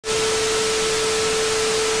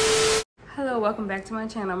Hello, welcome back to my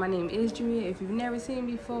channel. My name is Jimiag. If you've never seen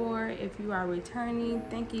me before, if you are returning,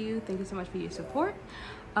 thank you so much for your support.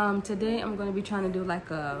 Today I'm going to be trying to do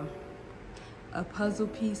like a puzzle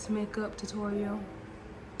piece makeup tutorial.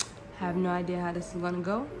 Have no idea how this is going to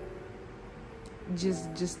go.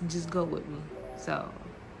 Just go with me. So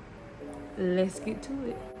let's get to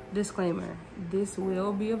it. Disclaimer, this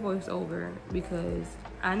will be a voiceover because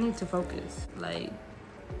I need to focus, because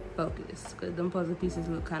them puzzle pieces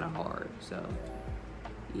look kind of hard. So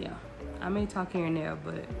yeah, I may talk here and there,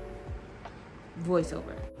 but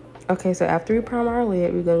voiceover. Okay, so after we prime our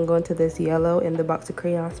lid, we're gonna go into this yellow in the box of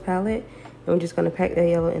crayons palette, and we're just gonna pack that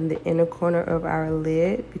yellow in the inner corner of our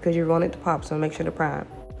lid because you want it to pop, so make sure to prime.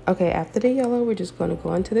 Okay, after the yellow, we're just gonna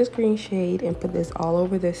go into this green shade and put this all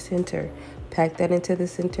over the center. Pack that into the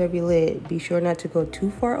center of your lid. Be sure not to go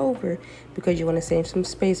too far over because you want to save some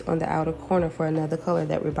space on the outer corner for another color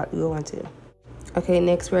that we're about to go into. Okay,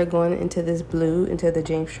 next we're going into this blue, into the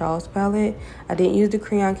James Charles palette. I didn't use the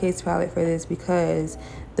crayon case palette for this because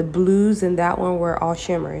the blues in that one were all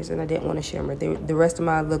shimmers and I didn't want to shimmer. The rest of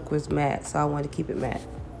my look was matte, so I wanted to keep it matte.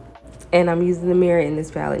 And I'm using the mirror in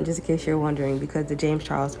this palette, just in case you're wondering, because the James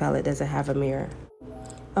Charles palette doesn't have a mirror.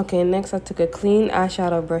 Okay, next I took a clean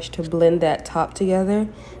eyeshadow brush to blend that top together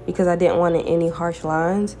because I didn't want any harsh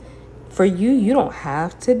lines. For you, you don't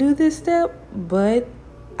have to do this step, but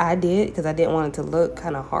I did because I didn't want it to look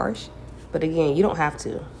kind of harsh. But again, you don't have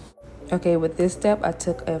to. Okay, with this step, I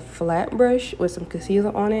took a flat brush with some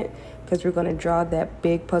concealer on it because we're going to draw that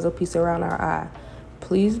big puzzle piece around our eye.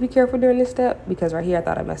 Please be careful during this step because right here I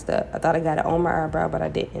thought I messed up. I thought I got it on my eyebrow, but I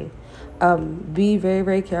didn't. Be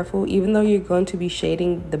very careful. Even though you're going to be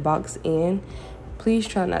shading the box in, please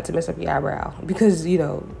try not to mess up your eyebrow because you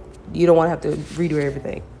don't want to have to redo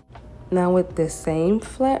everything. Now with the same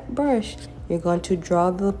flat brush, you're going to draw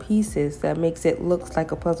the pieces that makes it look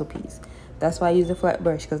like a puzzle piece. That's why I use a flat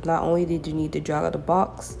brush, because not only did you need to draw the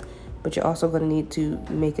box, but you're also going to need to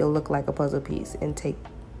make it look like a puzzle piece and take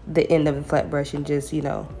the end of the flat brush and just,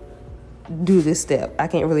 do this step. I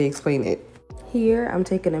can't really explain it. Here, I'm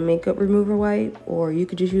taking a makeup remover wipe, or you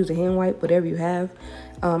could just use a hand wipe, whatever you have.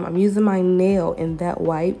 I'm using my nail in that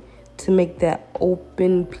wipe to make that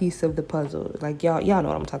open piece of the puzzle. Like, y'all know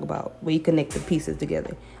what I'm talking about, where you connect the pieces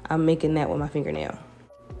together. I'm making that with my fingernail.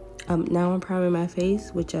 Now I'm priming my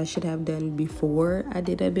face, which I should have done before I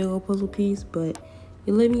did that big old puzzle piece, but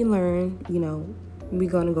you let me learn, we're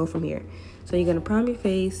gonna go from here. So you're gonna prime your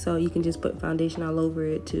face so you can just put foundation all over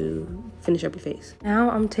it to finish up your face. Now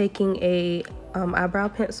I'm taking a eyebrow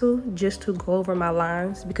pencil just to go over my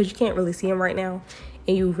lines because you can't really see them right now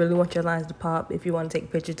and you really want your lines to pop if you want to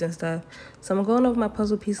take pictures and stuff. So I'm going over my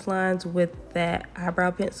puzzle piece lines with that eyebrow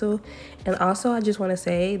pencil. And also I just want to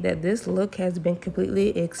say that this look has been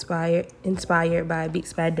completely inspired by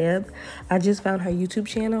Beats by Deb. I just found her YouTube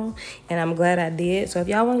channel and I'm glad I did. So if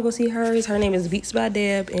y'all want to go see hers, her name is Beats by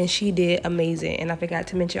Deb and she did amazing. And I forgot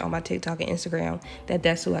to mention on my TikTok and Instagram that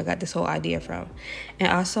that's who I got this whole idea from.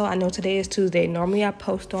 And also I know today is Tuesday. Normally I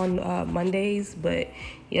post on Mondays, but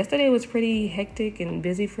yesterday was pretty hectic and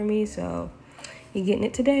busy for me, so you're getting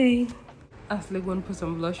it today. I was like going to put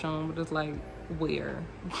some blush on, but it's like, where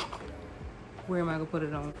am I gonna put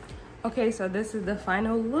it on? Okay, so this is the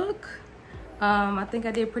final look. I think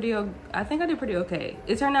I did pretty okay.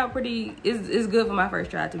 It turned out it's good for my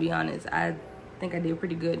first try, to be honest. I think I did a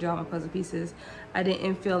pretty good job on puzzle pieces. I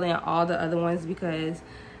didn't fill in all the other ones because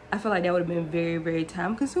I feel like that would have been very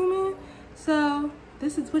time consuming. So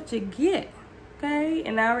this is what you get. Okay,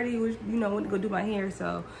 and I already was, went to go do my hair,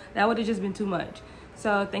 so that would have just been too much.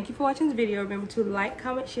 So thank you for watching this video. Remember to like,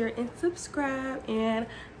 comment, share, and subscribe, and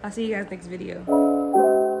I'll see you guys next video.